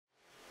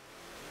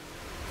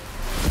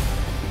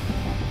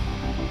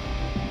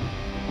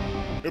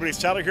Everybody's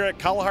Tyler here at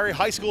Kalahari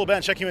High School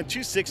event. Checking in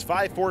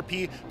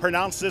 2654P.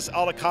 Pronounce this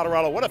out of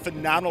Colorado. What a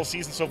phenomenal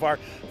season so far.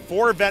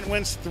 4 event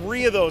wins,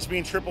 3 of those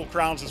being triple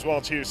crowns as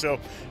well too. So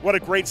what a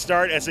great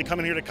start as they come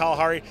in here to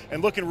Kalahari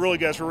and looking really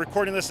good. As we're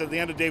recording this at the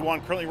end of day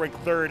 1, currently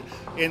ranked 3rd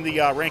in the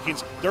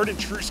rankings, 3rd in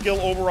true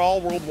skill overall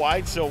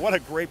worldwide. So what a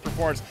great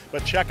performance.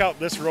 But check out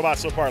this robot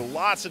so far.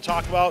 Lots to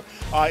talk about,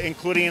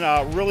 including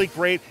really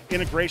great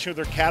integration with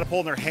their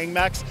catapult and their hang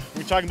mechs.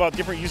 We're talking about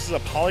different uses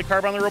of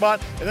polycarb on the robot,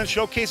 and then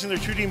showcasing their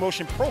 2D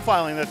motion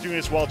profiling that's doing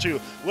as well too.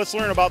 Let's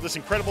learn about this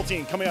incredible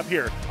team coming up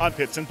here on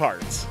Pits and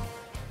Parts.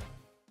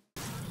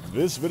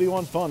 This video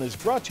on fun is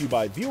brought to you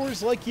by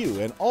viewers like you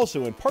and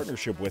also in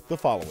partnership with the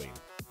following.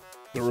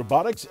 The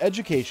Robotics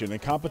Education and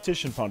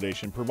Competition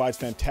Foundation provides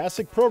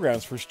fantastic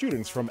programs for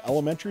students from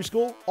elementary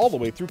school all the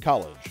way through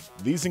college.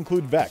 These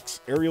include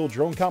VEX, aerial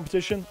drone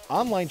competition,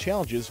 online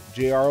challenges,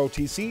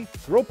 JROTC,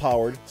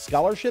 girl-powered,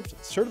 scholarships,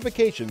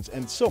 certifications,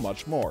 and so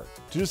much more.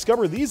 To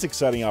discover these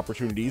exciting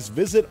opportunities,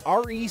 visit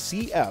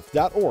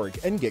recf.org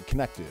and get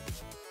connected.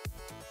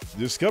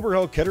 Discover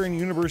how Kettering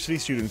University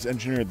students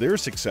engineer their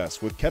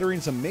success with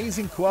Kettering's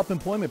amazing co-op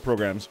employment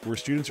programs where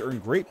students earn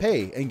great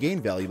pay and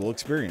gain valuable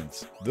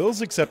experience.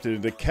 Those accepted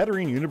into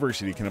Kettering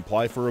University can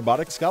apply for a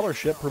robotics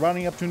scholarship,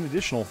 providing up to an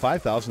additional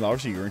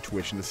 $5,000 a year in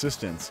tuition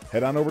assistance.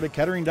 Head on over to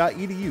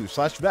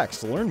kettering.edu/vex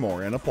to learn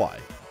more and apply.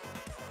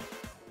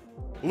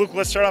 Luke,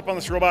 let's start off on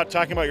this robot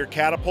talking about your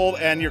catapult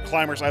and your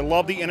climbers. I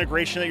love the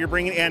integration that you're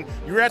bringing, and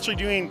you're actually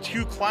doing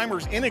 2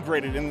 climbers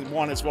integrated in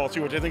one as well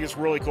too, which I think is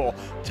really cool.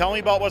 Tell me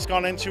about what's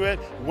gone into it.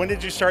 When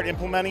did you start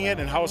implementing it,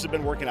 and how has it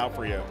been working out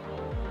for you?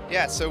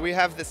 Yeah, so we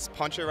have this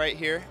puncher right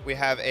here. We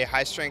have a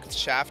high-strength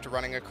shaft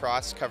running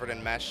across, covered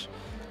in mesh.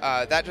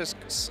 That just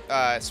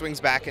swings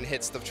back and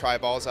hits the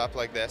tri-balls up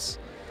like this.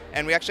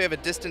 And we actually have a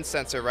distance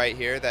sensor right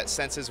here that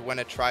senses when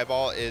a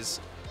tri-ball is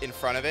in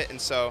front of it, and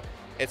so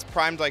it's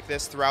primed like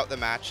this throughout the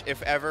match.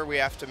 If ever we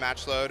have to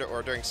match load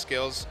or during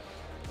skills,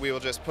 we will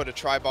just put a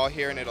tri-ball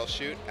here and it'll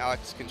shoot.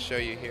 Alex can show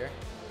you here.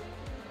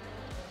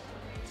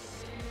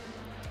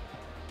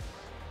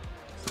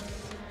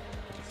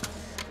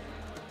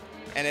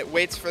 And it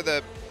waits for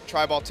the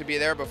tri-ball to be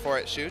there before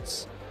it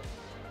shoots.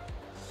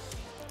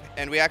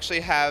 And we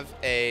actually have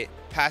a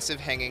passive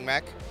hanging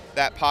mech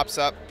that pops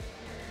up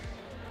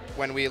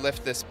when we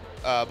lift this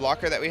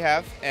blocker that we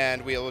have,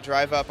 and we will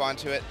drive up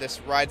onto it. This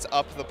rides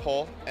up the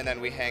pole, and then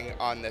we hang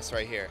on this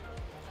right here.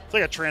 It's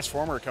like a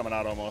transformer coming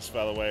out almost,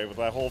 by the way, with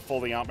that whole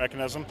folding out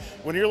mechanism.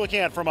 When you're looking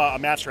at from a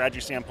match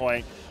strategy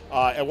standpoint,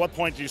 at what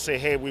point do you say,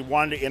 hey, we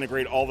wanted to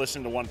integrate all this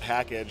into one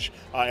package?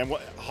 And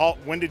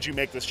when did you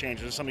make this change?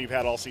 Is this something you've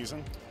had all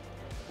season?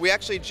 We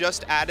actually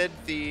just added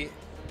the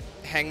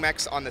hang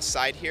mechs on the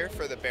side here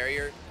for the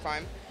barrier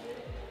climb.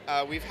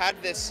 We've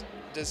had this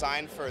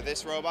design for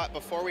this robot.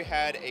 Before, we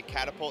had a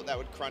catapult that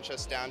would crunch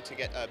us down to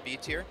get a B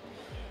tier,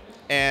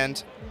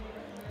 and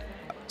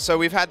so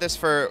we've had this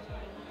for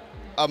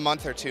a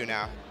month or 2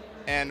 now,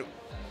 and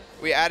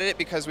we added it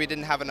because we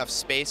didn't have enough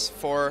space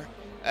for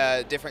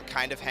a different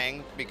kind of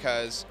hang,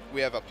 because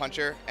we have a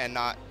puncher and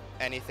not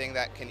anything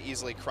that can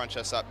easily crunch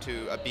us up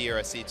to a B or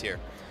a C tier.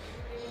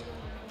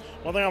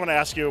 One thing I'm going to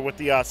ask you with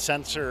the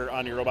sensor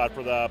on your robot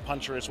for the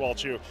puncher as well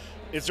too,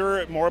 is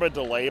there more of a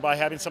delay by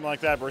having something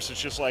like that versus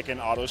just like an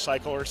auto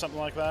cycle or something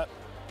like that?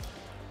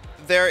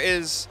 There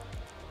is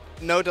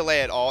no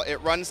delay at all. It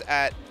runs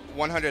at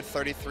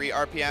 133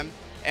 RPM,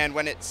 and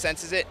when it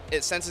senses it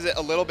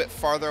a little bit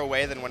farther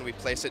away than when we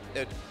place it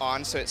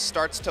on, so it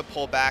starts to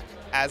pull back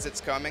as it's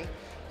coming.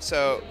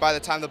 So by the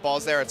time the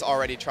ball's there, it's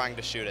already trying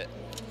to shoot it.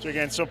 So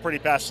again, still pretty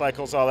fast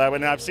cycles, all that.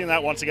 And I've seen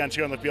that once again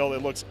too on the field.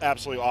 It looks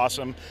absolutely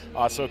awesome.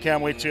 So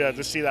can't wait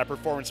to see that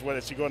performance with it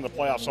as you go into the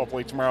playoffs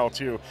hopefully tomorrow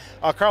too.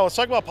 Carl, let's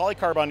talk about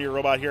polycarb on your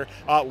robot here.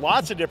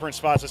 Lots of different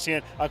spots I've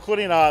seen,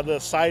 including the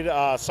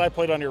side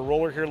plate on your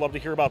roller here. Love to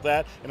hear about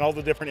that and all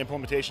the different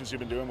implementations you've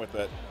been doing with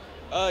it.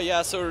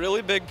 Yeah, so a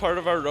really big part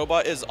of our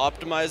robot is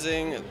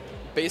optimizing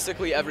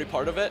basically every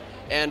part of it,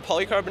 and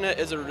polycarbonate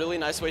is a really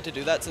nice way to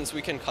do that since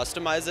we can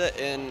customize it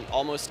in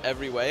almost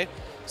every way.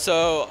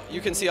 So you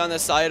can see on the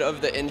side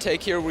of the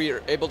intake here, we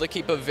are able to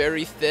keep a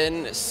very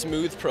thin,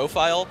 smooth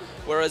profile,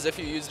 whereas if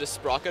you used a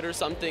sprocket or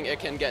something, it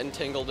can get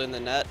entangled in the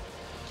net.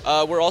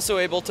 We're also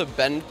able to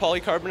bend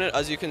polycarbonate,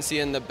 as you can see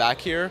in the back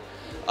here.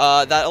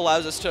 That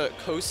allows us to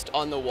coast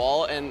on the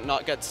wall and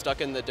not get stuck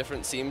in the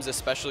different seams,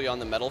 especially on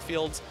the metal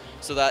fields.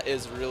 So that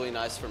is really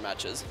nice for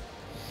matches.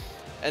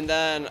 And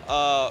then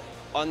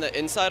on the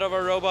inside of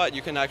our robot,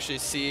 you can actually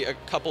see a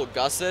couple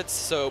gussets.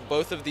 So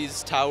both of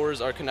these towers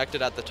are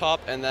connected at the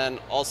top and then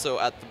also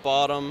at the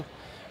bottom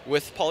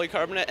with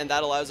polycarbonate, and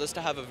that allows us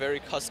to have a very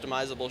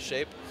customizable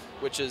shape,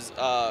 which is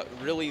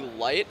really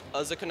light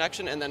as a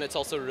connection, and then it's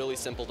also really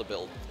simple to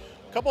build.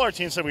 A couple of our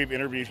teams that we've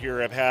interviewed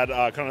here have had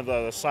kind of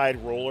the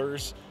side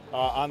rollers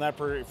on that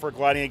for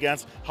gliding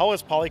against. How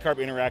has polycarb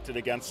interacted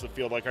against the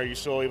field? Like, are you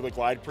still able to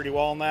glide pretty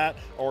well on that,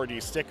 or do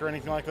you stick or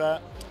anything like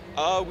that?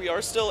 We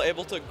are still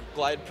able to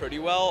glide pretty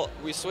well.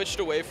 We switched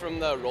away from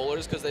the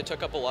rollers because they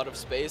took up a lot of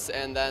space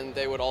and then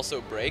they would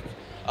also break.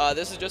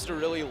 This is just a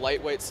really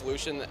lightweight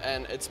solution,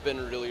 and it's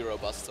been really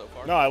robust so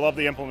far. No, I love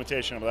the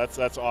implementation of it.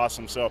 That's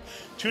awesome. So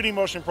 2D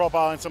motion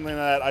profiling, something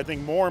that I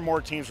think more and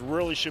more teams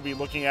really should be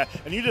looking at.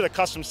 And you did a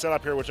custom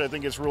setup here, which I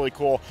think is really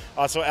cool.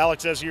 So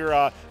Alex, as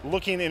you're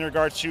looking in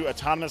regards to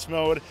autonomous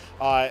mode,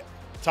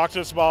 talk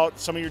to us about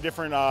some of your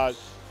different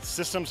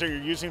systems that you're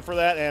using for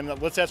that,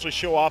 and let's actually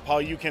show off how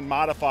you can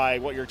modify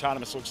what your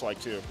autonomous looks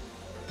like too.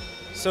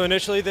 So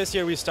initially this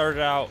year we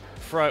started out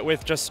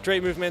with just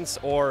straight movements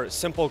or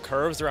simple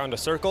curves around a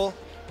circle,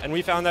 and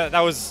we found that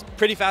was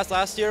pretty fast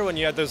last year when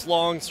you had those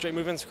long straight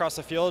movements across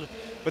the field.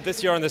 But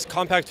this year on this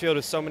compact field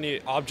with so many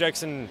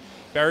objects and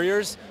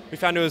barriers, we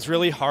found it was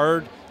really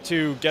hard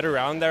to get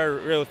around there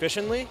real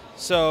efficiently.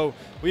 So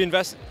we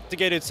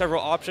investigated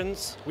several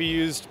options. We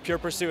used pure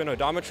pursuit and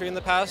odometry in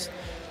the past.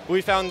 But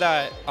we found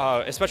that,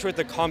 especially with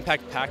the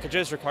compact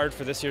packages required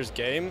for this year's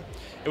game,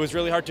 it was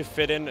really hard to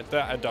fit in the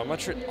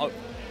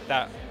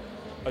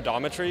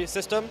odometry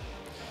system.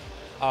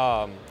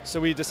 So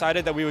we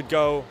decided that we would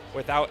go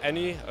without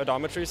any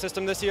odometry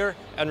system this year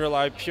and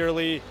rely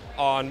purely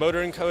on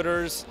motor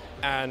encoders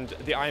and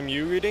the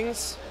IMU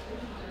readings.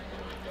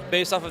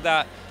 Based off of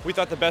that, we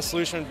thought the best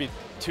solution would be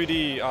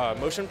 2D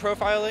motion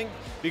profiling,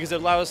 because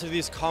it allows us to do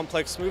these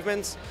complex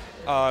movements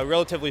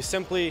relatively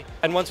simply.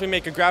 And once we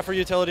make a grapher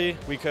utility,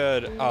 we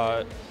could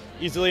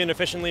easily and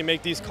efficiently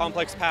make these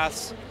complex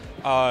paths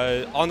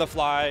on the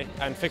fly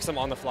and fix them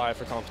on the fly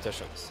for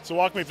competitions. So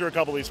walk me through a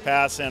couple of these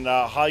paths and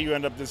how you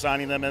end up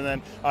designing them, and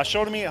then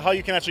show to me how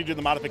you can actually do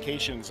the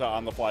modifications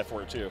on the fly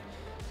for it too.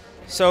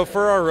 So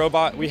for our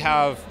robot, we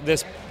have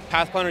this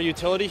path planner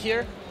utility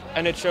here,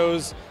 and it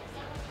shows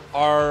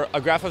a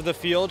graph of the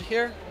field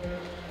here,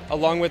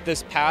 along with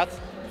this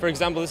path. For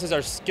example, this is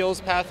our skills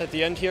path at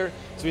the end here.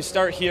 So we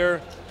start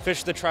here,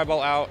 fish the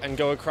tri-ball out, and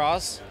go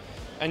across.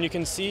 And you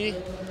can see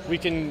we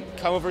can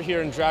come over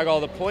here and drag all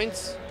the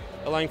points,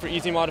 allowing for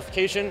easy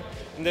modification.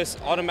 And this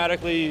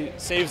automatically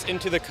saves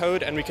into the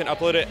code, and we can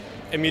upload it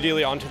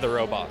immediately onto the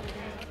robot.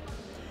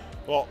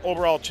 Well,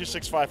 overall,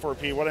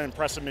 2654P, what an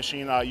impressive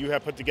machine you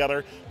have put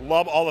together.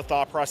 Love all the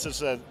thought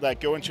processes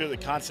that go into it, the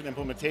constant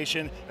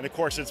implementation, and of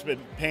course, it's been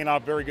paying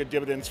off very good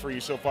dividends for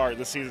you so far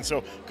this season.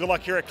 So good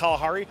luck here at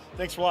Kalahari.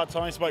 Thanks for a lot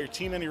telling us about your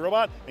team and your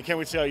robot, and can't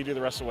wait to see how you do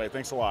the rest of the way.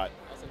 Thanks a lot.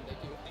 Awesome, thank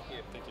you.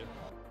 Thank you.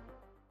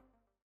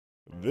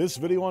 This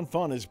video on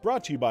fun is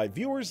brought to you by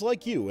viewers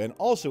like you, and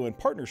also in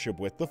partnership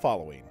with the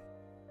following.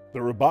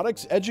 The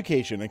Robotics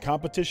Education and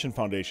Competition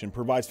Foundation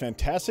provides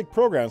fantastic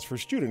programs for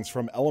students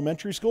from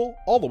elementary school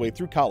all the way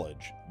through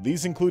college.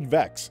 These include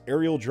VEX,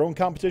 aerial drone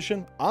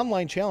competition,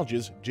 online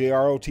challenges,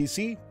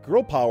 JROTC,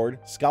 girl-powered,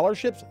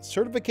 scholarships,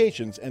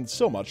 certifications, and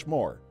so much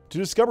more. To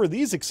discover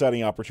these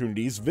exciting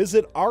opportunities,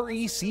 visit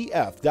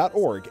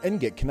recf.org and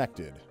get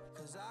connected.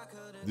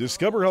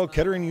 Discover how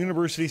Kettering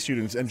University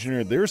students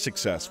engineer their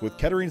success with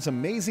Kettering's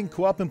amazing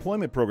co-op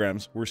employment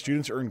programs, where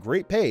students earn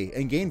great pay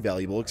and gain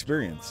valuable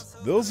experience.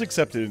 Those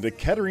accepted into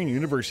Kettering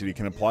University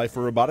can apply for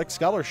a robotics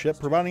scholarship,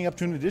 providing up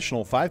to an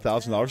additional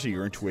 $5,000 a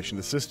year in tuition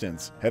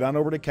assistance. Head on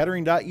over to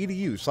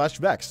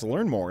kettering.edu/vex to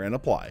learn more and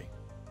apply.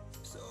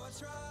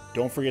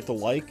 Don't forget to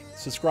like,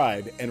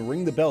 subscribe, and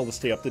ring the bell to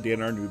stay up to date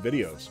on our new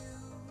videos.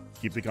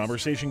 Keep the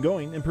conversation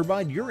going and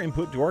provide your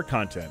input to our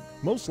content.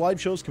 Most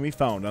live shows can be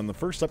found on the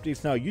First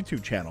Updates Now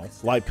YouTube channel,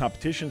 live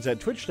competitions at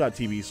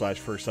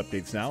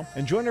twitch.tv/firstupdatesnow,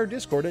 and join our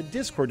Discord at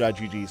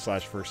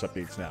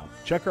discord.gg/firstupdatesnow.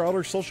 Check our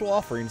other social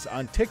offerings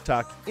on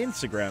TikTok,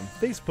 Instagram,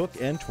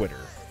 Facebook, and Twitter.